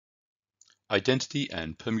Identity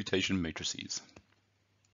and permutation matrices.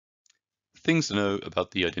 Things to know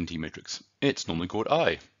about the identity matrix. It's normally called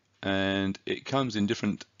I, and it comes in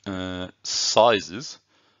different sizes,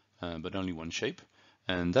 but only one shape.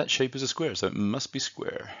 And that shape is a square, so it must be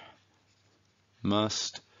square.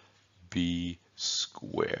 Must be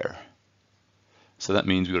square. So that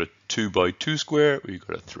means we've got a 2 by 2 square, we've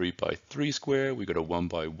got a 3 by 3 square, we've got a 1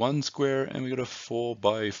 by 1 square, and we've got a 4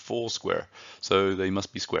 by 4 square. So they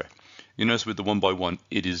must be square. You notice with the 1 by 1,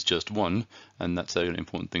 it is just 1, and that's an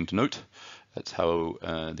important thing to note. That's how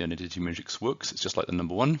the identity matrix works. It's just like the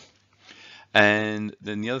number 1. And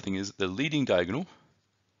then the other thing is the leading diagonal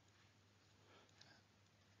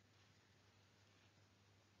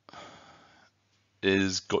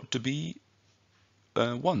is got to be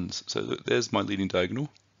ones. So there's my leading diagonal,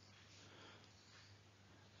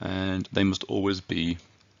 and they must always be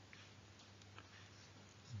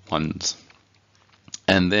ones.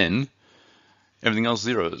 And then everything else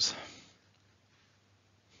zeros.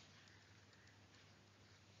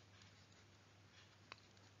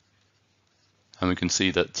 And we can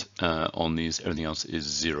see that on these, everything else is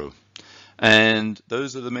 0. And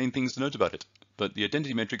those are the main things to note about it. But the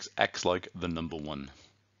identity matrix acts like the number 1.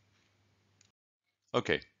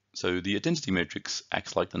 Okay, so the identity matrix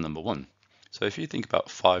acts like the number 1. So if you think about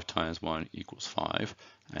 5 times 1 equals 5,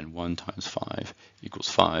 and 1 times 5 equals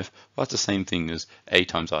 5, well, that's the same thing as A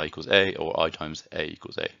times I equals A, or I times A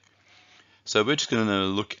equals A. So we're just going to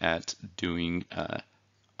look at doing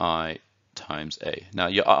I times A. Now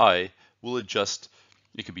your I will adjust.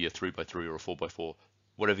 It could be a 3 by 3 or a 4 by 4,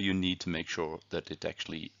 whatever you need to make sure that it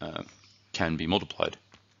actually can be multiplied.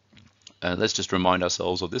 Let's just remind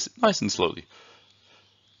ourselves of this nice and slowly.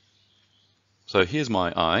 So here's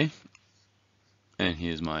my I, and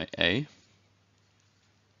here's my A.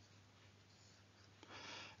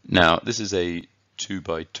 Now this is a 2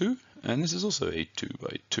 by 2, and this is also a 2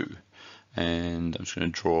 by 2. And I'm just going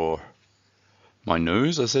to draw my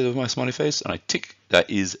nose, I said, of my smiley face, and I tick that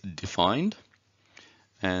is defined.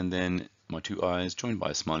 And then my 2 eyes joined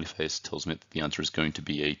by a smiley face tells me that the answer is going to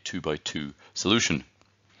be a 2 by 2 solution.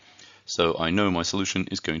 So I know my solution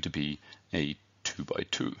is going to be a 2 by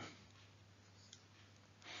 2.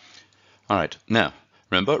 All right, now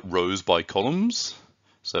remember rows by columns.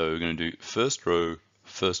 So we're going to do first row,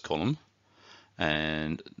 first column,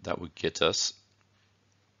 and that would get us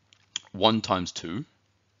 1 times 2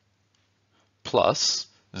 plus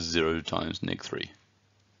 0 times -3.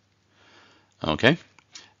 Okay,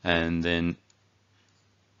 and then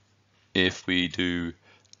if we do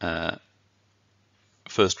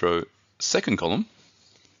first row, second column,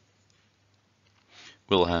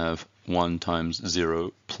 we'll have 1 times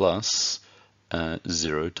 0 plus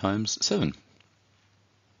 0 times 7.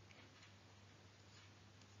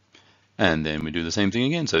 And then we do the same thing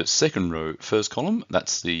again. So second row, first column,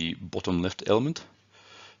 that's the bottom left element.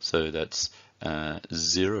 So that's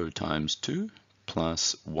 0 times 2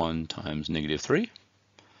 plus 1 times -3.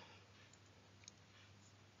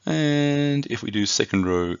 And if we do second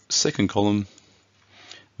row, second column,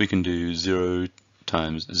 we can do 0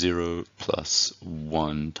 times 0 plus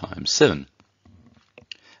 1 times 7.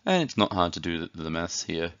 And it's not hard to do the maths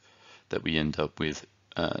here, that we end up with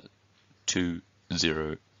 2,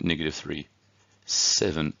 0, -3,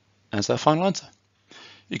 7 as our final answer.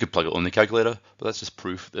 You could plug it on the calculator, but that's just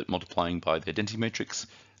proof that multiplying by the identity matrix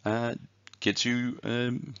gets you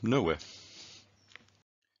nowhere.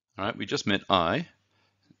 All right, we just met I.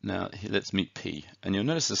 Now let's meet P, and you'll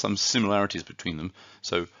notice there's some similarities between them.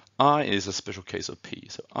 So I is a special case of P.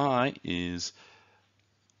 So I is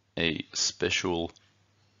a special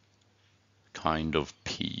kind of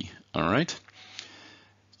P. All right.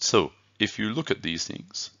 So if you look at these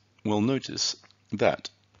things, we'll notice that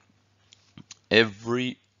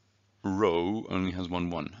every row only has 1,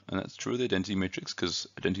 1, and that's true of the identity matrix because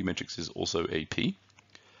identity matrix is also a P.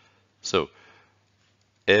 So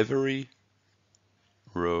every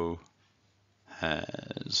row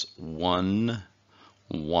has 1,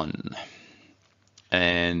 1.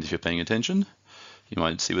 And if you're paying attention, you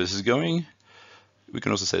might see where this is going. We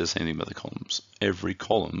can also say the same thing about the columns. Every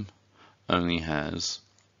column only has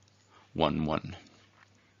 1, 1.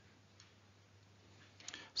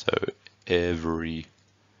 So every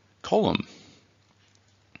column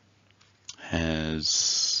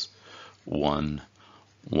has 1,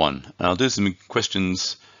 1. And I'll do some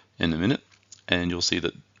questions in a minute, and you'll see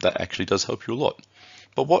that that actually does help you a lot.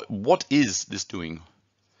 But what is this doing?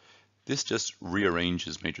 This just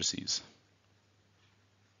rearranges matrices.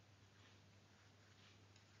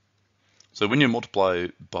 So when you multiply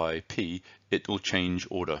by P, it will change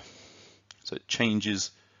order. So it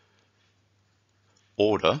changes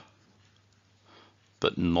order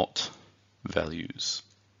but not values.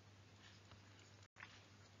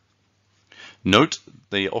 Note,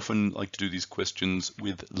 they often like to do these questions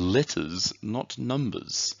with letters, not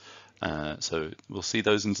numbers. So we'll see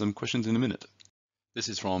those in some questions in a minute. This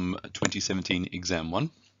is from 2017 Exam 1,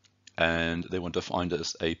 and they want to find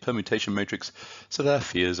us a permutation matrix so that our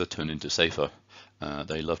fears are turned into safer.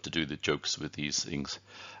 They love to do the jokes with these things.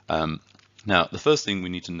 Now, the first thing we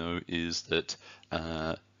need to know is that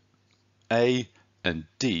A and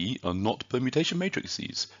D are not permutation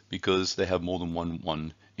matrices because they have more than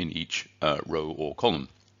one in each row or column.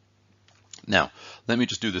 Now, let me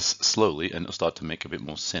just do this slowly and it'll start to make a bit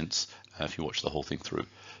more sense if you watch the whole thing through.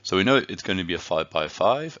 So we know it's going to be a 5 by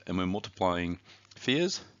 5 and we're multiplying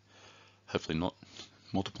fears, hopefully not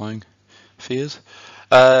multiplying fears,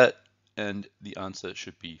 and the answer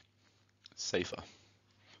should be safer.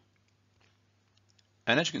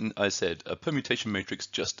 And as I said, a permutation matrix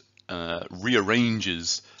just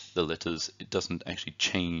rearranges the letters. It doesn't actually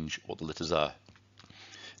change what the letters are.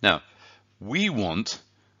 Now, we want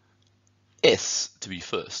S to be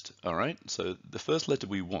first, all right? So the first letter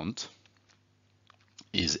we want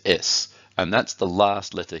is S, and that's the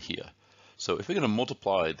last letter here. So if we're going to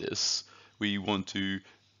multiply this, we want to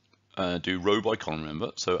do row by column,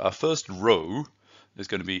 remember? So our first row is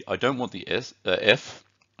going to be, I don't want the F,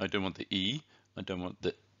 I don't want the E, I don't want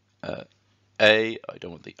the A, I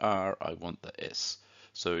don't want the R, I want the S.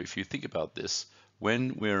 So if you think about this,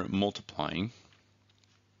 when we're multiplying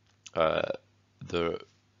the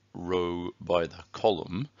row by the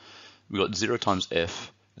column, we got 0 times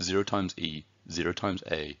F, 0 times E, 0 times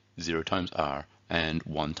A, 0 times R, and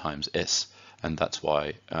 1 times S. And that's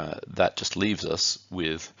why that just leaves us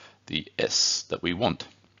with the S that we want.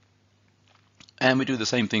 And we do the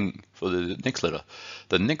same thing for the next letter.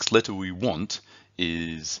 The next letter we want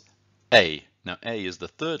is A. Now A is the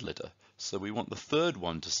third letter, so we want the third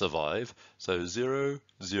one to survive. So 0,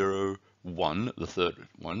 0, 1, the third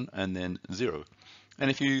one, and then 0.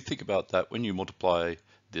 And if you think about that, when you multiply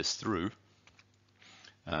this through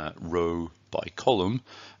row by column,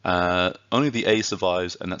 only the A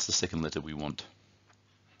survives, and that's the second letter we want.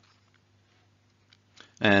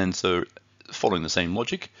 And so following the same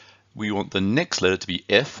logic, we want the next letter to be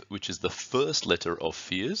F, which is the first letter of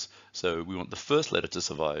fears. So we want the first letter to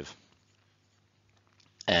survive.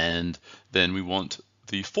 And then we want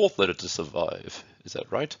the fourth letter to survive. Is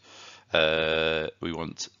that right? We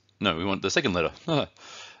want the second letter.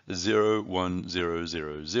 0, 1, 0,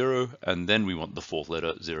 0, 0, and then we want the fourth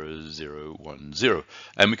letter 0, 0, 1, 0.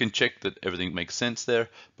 And we can check that everything makes sense there,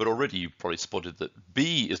 but already you probably spotted that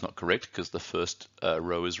B is not correct because the first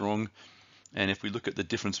row is wrong. And if we look at the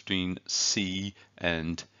difference between C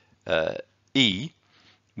and E,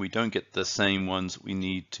 we don't get the same ones. We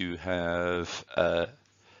need to have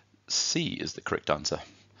C is the correct answer.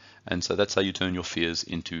 And so that's how you turn your fears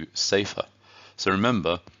into safer. So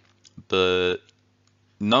remember, the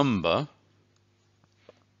number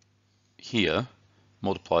here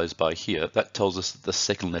multiplies by here. That tells us that the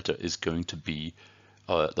second letter is going to be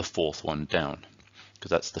the fourth one down,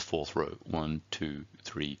 because that's the fourth row. 1, 2,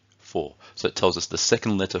 3, 4. So it tells us the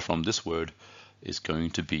second letter from this word is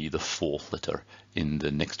going to be the fourth letter in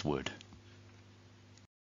the next word.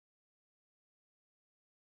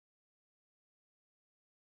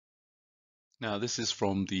 Now this is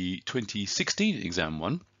from the 2016 Exam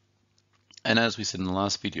 1. And as we said in the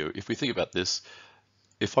last video, if we think about this,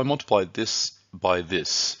 if I multiply this by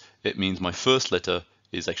this, it means my first letter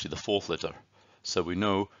is actually the fourth letter. So we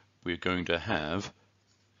know we're going to have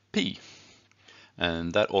P.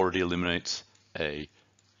 And that already eliminates A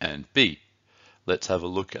and B. Let's have a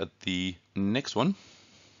look at the next one.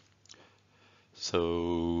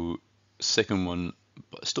 So second one,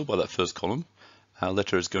 still by that first column, our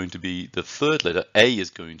letter is going to be the third letter. A is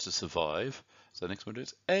going to survive. So the next one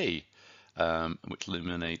is A, which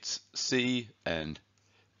eliminates C and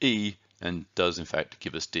E and does in fact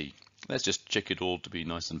give us D. Let's just check it all to be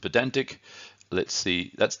nice and pedantic. Let's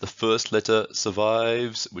see, that's the first letter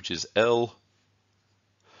survives, which is L.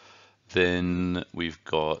 Then we've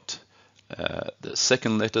got the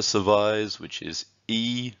second letter survives, which is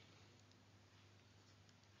E.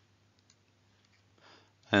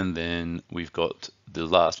 And then we've got the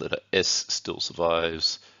last letter S still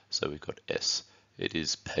survives, so we've got S. It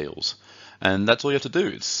is pales. And that's all you have to do.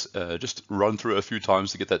 It's just run through it a few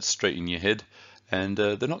times to get that straight in your head, and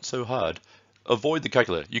they're not so hard. Avoid the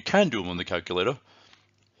calculator. You can do them on the calculator.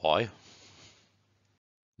 Why?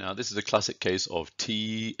 Now this is a classic case of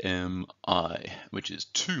TMI, which is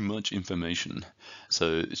too much information.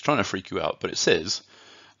 So it's trying to freak you out, but it says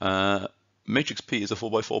matrix P is a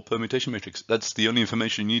 4x4 permutation matrix. That's the only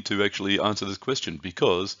information you need to actually answer this question,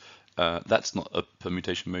 because that's not a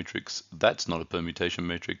permutation matrix, that's not a permutation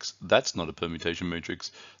matrix, that's not a permutation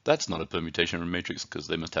matrix, that's not a permutation matrix, because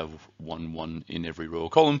they must have 1, 1 in every row or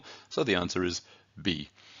column. So the answer is B.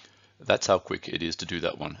 That's how quick it is to do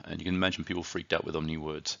that one. And you can imagine people freaked out with omni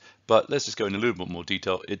words. But let's just go in a little bit more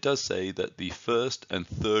detail. It does say that the first and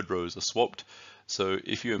third rows are swapped. So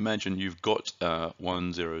if you imagine you've got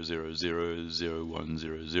 1 0 0 0 0 1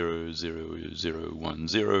 0 0 0 0 1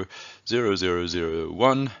 0 0 0 0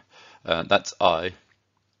 1, that's I.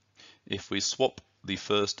 If we swap the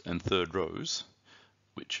first and third rows,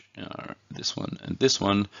 which are this one and this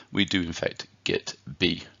one, we do in fact get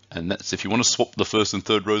B. And that's if you want to swap the first and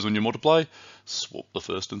third rows when you multiply, swap the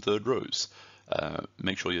first and third rows.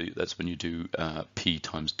 Make sure that's when you do P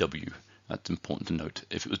times W. That's important to note.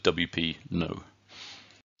 If it was WP, no.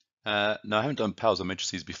 Now I haven't done powers of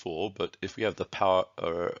matrices before, but if we have the power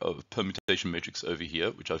of permutation matrix over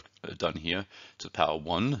here, which I've done here, to the power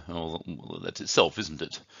 1, well, that's itself, isn't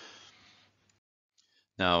it?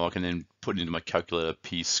 Now I can then put into my calculator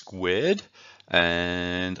P squared,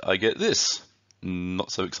 and I get this.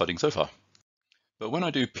 Not so exciting so far. But when I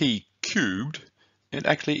do P cubed, it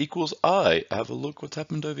actually equals I. Have a look what's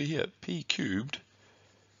happened over here. P cubed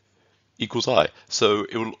equals I. So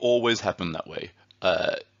it will always happen that way.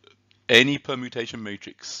 Any permutation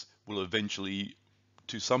matrix will eventually,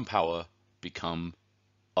 to some power, become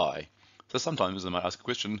I. So sometimes I might ask a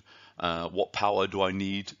question, what power do I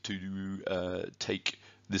need to take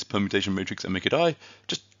this permutation matrix and make it I?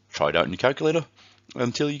 Just try it out in your calculator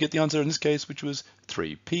until you get the answer in this case, which was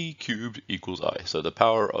 3. P cubed equals I. So the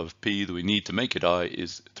power of P that we need to make it I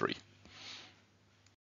is 3.